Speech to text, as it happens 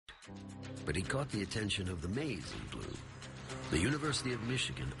But he caught the attention of the maize in blue. The University of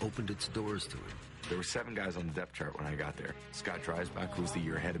Michigan opened its doors to him. There were 7 guys on the depth chart when I got there. Scott Dreisbach, who was the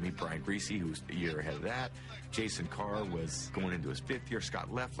year ahead of me. Brian Greasy, who was a year ahead of that. Jason Carr was going into his 5th year.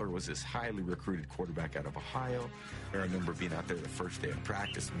 Scott Loeffler was this highly recruited quarterback out of Ohio. I remember being out there the first day of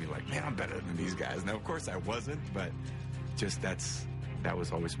practice and being like, man, I'm better than these guys. Now, of course, I wasn't, but just that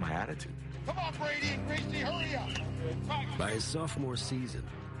was always my attitude. Come on, Brady and Greasy, hurry up! By his sophomore season,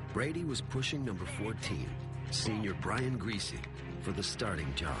 Brady was pushing number 14, senior Brian Greasy, for the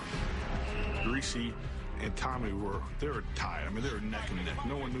starting job. Greasy and Tommy they were tied. I mean, they were neck and neck.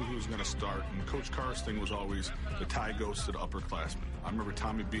 No one knew who was going to start. And Coach Carr's thing was always the tie goes to the upperclassmen. I remember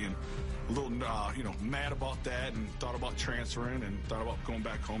Tommy being a little, mad about that and thought about transferring and thought about going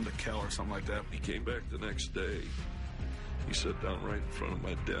back home to Cal or something like that. He came back the next day. He sat down right in front of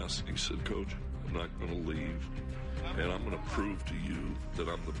my desk. He said, Coach, I'm not going to leave, and I'm going to prove to you that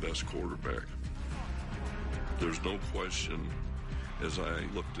I'm the best quarterback. There's no question. As I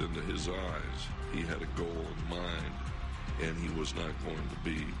looked into his eyes, he had a goal in mind, and he was not going to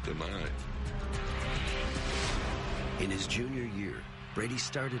be denied. In his junior year, Brady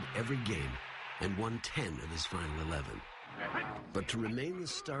started every game and won 10 of his final 11. But to remain the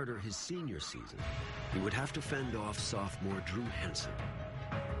starter his senior season, he would have to fend off sophomore Drew Henson.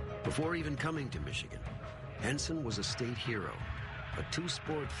 Before even coming to Michigan, Henson was a state hero, a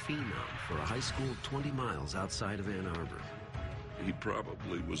two-sport phenom for a high school 20 miles outside of Ann Arbor. He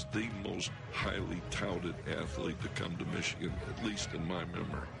probably was the most highly touted athlete to come to Michigan, at least in my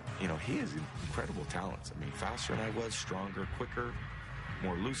memory. You know, he has incredible talents. I mean, faster than I was, stronger, quicker,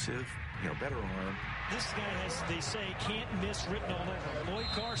 more elusive, better arm. This guy has, they say, can't miss written all over. Lloyd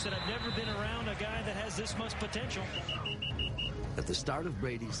Carr said, I've never been around a guy that has this much potential. At the start of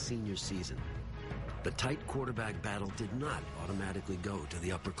Brady's senior season, the tight quarterback battle did not automatically go to the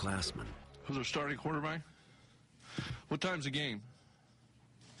upperclassmen. Who's our starting quarterback? What time's the game?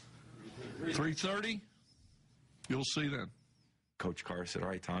 3:30? You'll see then. Coach Carr said, all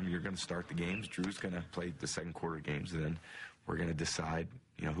right, Tom, you're going to start the games. Drew's going to play the second quarter games, and then we're going to decide,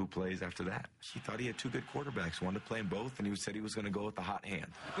 who plays after that. He thought he had 2 good quarterbacks, wanted to play them both, and he said he was going to go with the hot hand.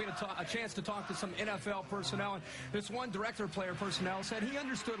 We had a chance to talk to some NFL personnel, and this one director of player personnel said he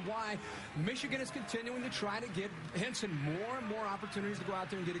understood why Michigan is continuing to try to get Henson more and more opportunities to go out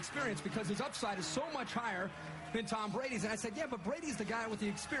there and get experience because his upside is so much higher than Tom Brady's. And I said, yeah, but Brady's the guy with the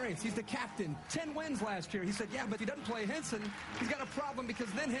experience. He's the captain. 10 wins last year. He said, yeah, but if he doesn't play Henson, he's got a problem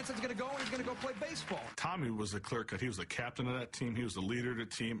because then Henson's going to go and he's going to go play baseball. Tommy was the clear cut. He was the captain of that team. He was the leader of the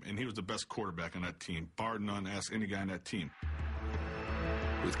team, and he was the best quarterback on that team, bar none. Ask any guy on that team.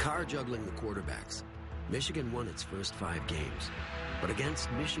 With Carr juggling the quarterbacks, Michigan won its first 5 games. But against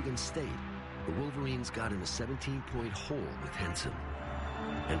Michigan State, the Wolverines got in a 17-point hole with Henson.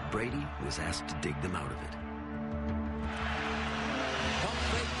 And Brady was asked to dig them out of it. Pump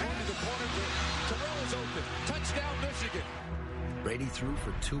fake going to the corner. Terrell is open. Touchdown, Michigan. Brady threw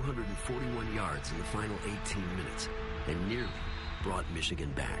for 241 yards in the final 18 minutes and nearly brought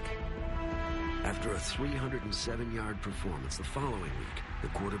Michigan back. After a 307-yard performance the following week, the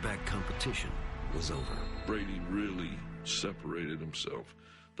quarterback competition was over. Brady really separated himself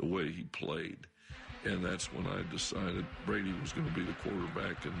the way he played. And that's when I decided Brady was going to be the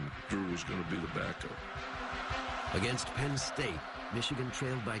quarterback and Drew was going to be the backup. Against Penn State, Michigan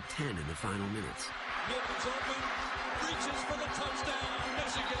trailed by 10 in the final minutes. Middle's open, reaches for the touchdown,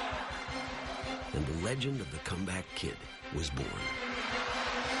 Michigan. And the legend of the comeback kid was born.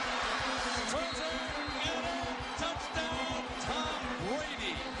 Touchdown, Tom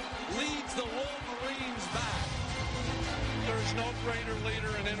Brady leads the Wolverines back. There's no greater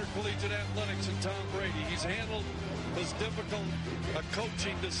leader in intercollegiate athletics than Tom Brady. He's handled as difficult a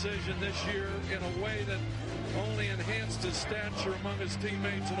coaching decision this year in a way that only enhanced his stature among his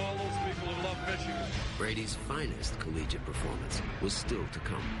teammates and all those people who love Michigan. Brady's finest collegiate performance was still to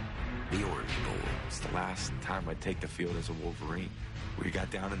come. The Orange Bowl. It's the last time I'd take the field as a Wolverine. We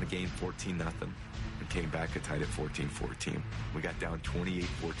got down in the game 14-0 and came back and tied it 14-14. We got down 28-14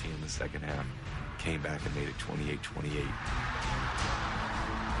 in the second half, came back and made it 28-28.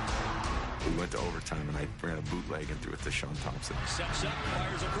 We went to overtime, and I ran a bootleg and threw it to Sean Thompson. Steps up,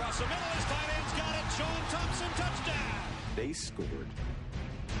 fires across the middle. His tight end's got it. Sean Thompson, touchdown. They scored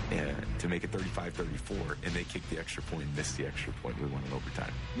to make it 35-34, and they kicked the extra point and missed the extra point. We won in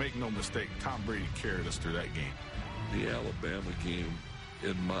overtime. Make no mistake, Tom Brady carried us through that game. The Alabama game,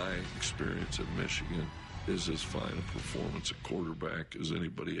 in my experience at Michigan, is as fine a performance at quarterback as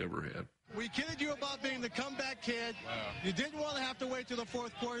anybody ever had. We kidded you about being the comeback kid. Wow. You didn't want to have to wait till the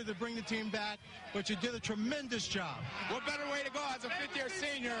fourth quarter to bring the team back, but you did a tremendous job. What better way to go as a fifth-year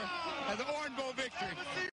senior as an Orange Bowl victory?